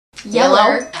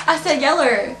Yeller. I said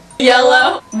yeller.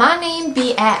 Yellow. My name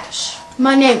be Ash.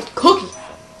 My name's Cookie.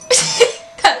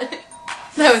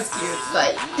 That was cute.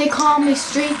 But they call me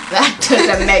Street. That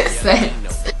doesn't make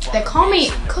sense. They call me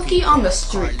Cookie on the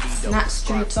streets, not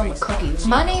streets on the cookies.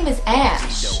 My name is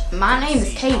Ash. My name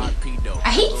is Katie. I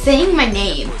hate saying my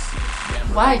name.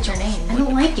 Why is your name? I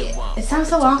don't like it. It sounds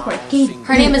so awkward. Katie.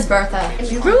 Her name is Bertha.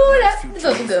 If you rude up, it's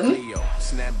also good.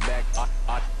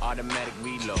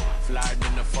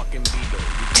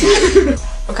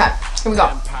 Okay, here we go.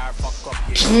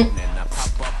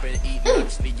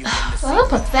 What a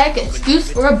pathetic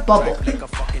excuse for a bubble.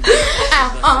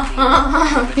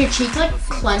 Your cheeks like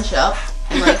clench up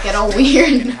and like get all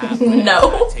weird.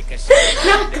 No.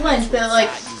 Not clench, but like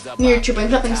you're chewing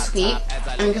something sweet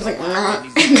and you're just like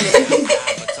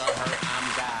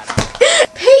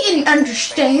Peyton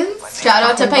understands. Shout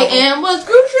out to Peyton was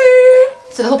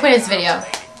Gucci. So the whole point of this video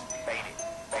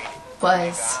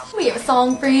was we have a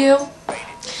song for you.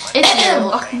 It's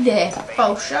the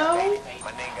faux show.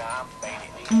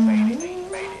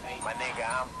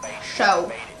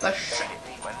 Show.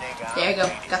 There you go.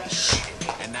 Got the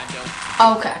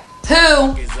Okay.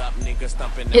 Who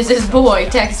is this boy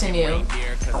texting you?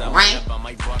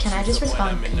 Can I just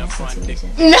respond?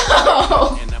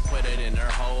 No!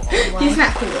 He's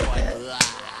not cool with it.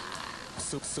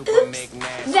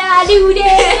 Did I do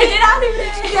that?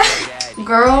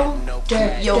 Girl,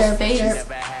 your face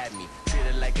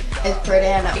is pretty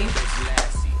enough.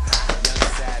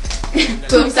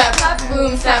 Boom, slap, clap,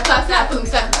 boom, slap, clap, slap, boom,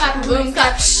 slap, clap, boom,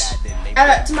 clap.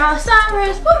 To my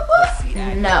Cyrus, whoop, whoop.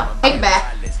 No, take it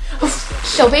back.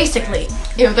 So basically,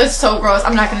 ew, that's so gross.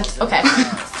 I'm not gonna. Okay.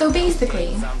 So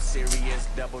basically,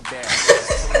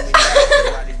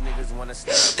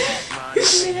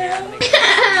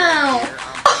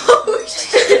 oh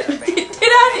shit! Did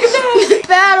I do that?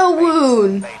 Battle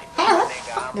wound. Ow, that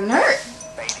fucking hurt.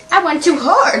 I went too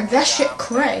hard. That shit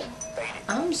cray.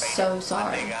 I'm so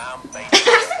sorry.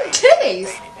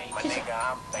 Titties.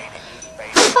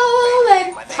 Oh,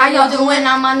 baby. How y'all doing?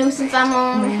 I'm a nuisance. I'm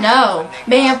on. No.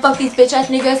 Man, fuck these bitch ass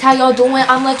niggas. How y'all doing?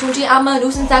 I'm like Tunchi. I'm a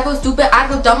nuisance. I go stupid. I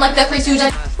go dumb like that crazy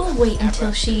Susan. We'll wait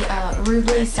until she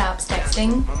rudely stops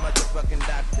texting.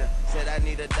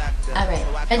 Alright.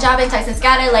 And job in Tyson's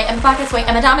got it late. And my pocket's weight.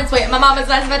 And my diamond's weight. And my mama's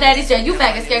last. My daddy's dead. You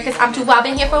faggot scared because I'm too wild.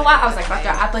 Been here for a while. I was like, fuck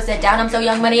your I put it down. I'm so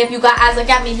young money. If you got eyes, look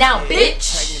at me now,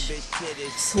 bitch.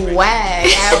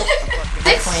 Swag out.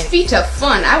 6 feet of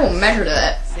fun. I will measure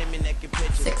that.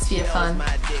 6 feet of fun.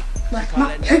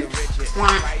 Welcome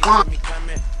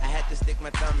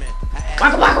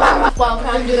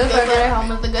to the burger at home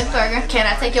with the good burger. Can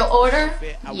I take your order?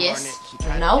 Yes.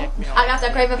 No. I got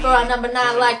that craving for a number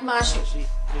 9 like my shoe.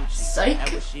 Psych.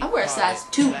 I wear a size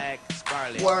 2.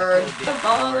 Word. The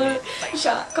baller.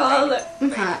 Shot caller.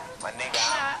 I'm hot.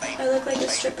 I look like a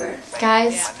stripper.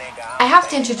 Guys, I have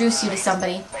to introduce you to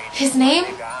somebody. His name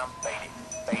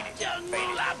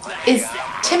is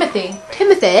Timothy.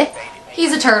 Timothy?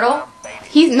 He's a turtle.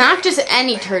 He's not just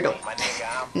any turtle.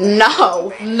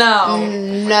 No. No.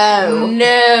 No.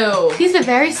 No. He's a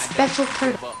very special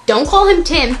turtle. Don't call him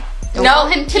Tim. Don't call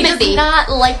him Timothy. He does not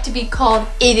like to be called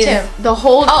It is Tim. the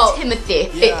whole Oh. Timothy.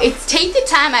 It's take the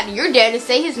time out of your day to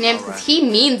say his name because he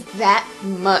means that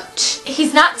much.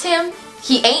 He's not Tim.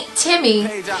 He ain't Timmy.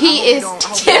 He is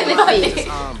Timothy.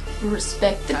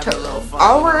 Respect the turtle.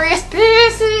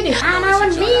 R-S-P-C-D. I know what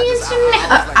it means to me.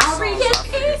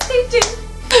 R-E-S-P-C-D.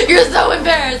 You're so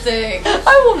embarrassing.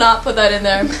 I will not put that in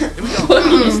there.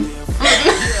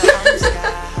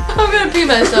 I'm gonna pee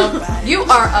myself. You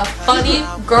are a funny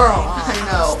girl. I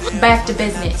know. Back to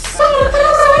business.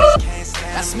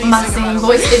 My singing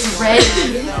voice is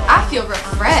ready. I feel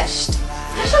refreshed.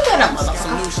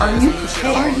 Are you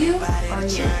prepared?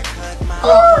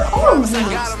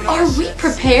 Are we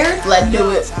prepared? Let's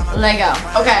do it. Let go.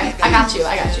 Okay, I got you.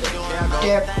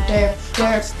 Derp, derp,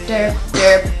 derp, derp,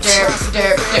 derp, derp,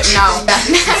 derp, derp. No,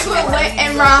 that's what went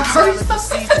in rehearsal.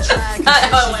 Not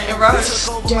how it went in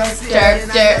rehearsal. Derp, derp,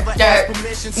 derp, derp.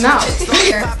 No.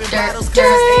 Derp, derp, derp,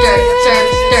 derp, derp,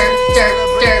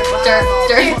 derp, derp, derp,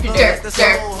 derp, derp, derp,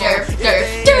 derp, derp,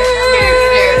 derp.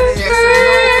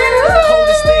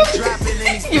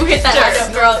 You hit that hard up,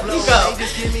 girl.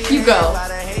 You go.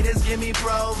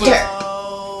 Derp.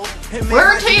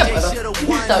 We're in Tampa.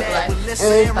 So glad.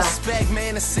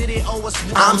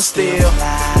 I'm still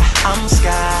high, I'm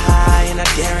sky high, and I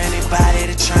dare anybody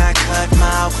to try and cut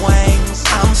my wings.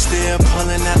 I'm still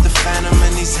pulling out the phantom,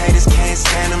 and these haters can't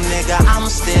stand them, nigga. I'm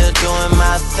still doing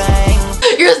my thing.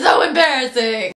 You're so embarrassing.